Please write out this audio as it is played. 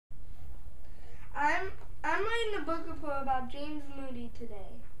I'm writing a book report about James Moody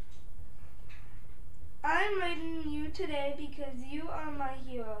today. I'm writing you today because you are my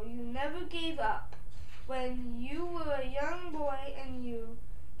hero. You never gave up. When you were a young boy and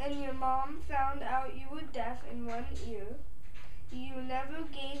your mom found out you were deaf in one ear, you never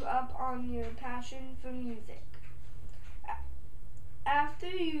gave up on your passion for music. After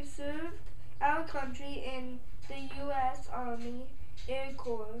you served our country in the U.S. Army Air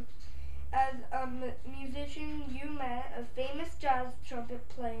Corps, as a musician, you met a famous jazz trumpet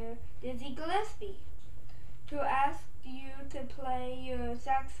player, Dizzy Gillespie, who asked you to play your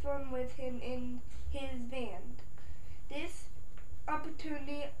saxophone with him in his band. This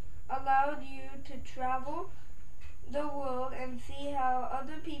opportunity allowed you to travel the world and see how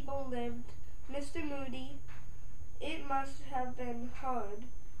other people lived. Mr. Moody, it must have been hard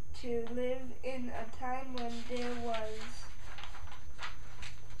to live in a time when there was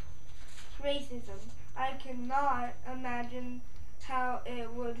racism. I cannot imagine how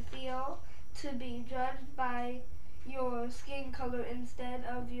it would feel to be judged by your skin color instead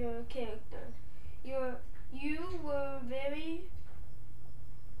of your character. You were very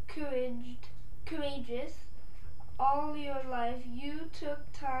courageous all your life. You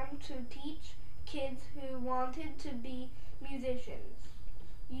took time to teach kids who wanted to be musicians.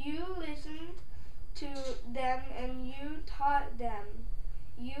 You listened to them and you taught them.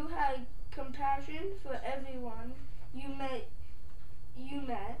 You had compassion for everyone you met.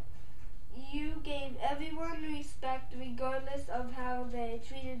 You gave everyone respect regardless of how they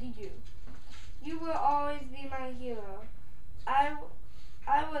treated you. You will always be my hero. I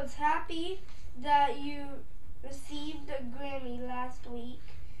was happy that you received a Grammy last week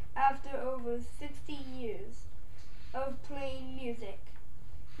after over 60 years of playing music.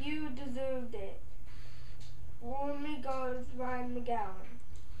 You deserved it. Warm regards, Ryan McGowan.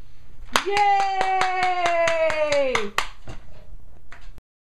 Yay!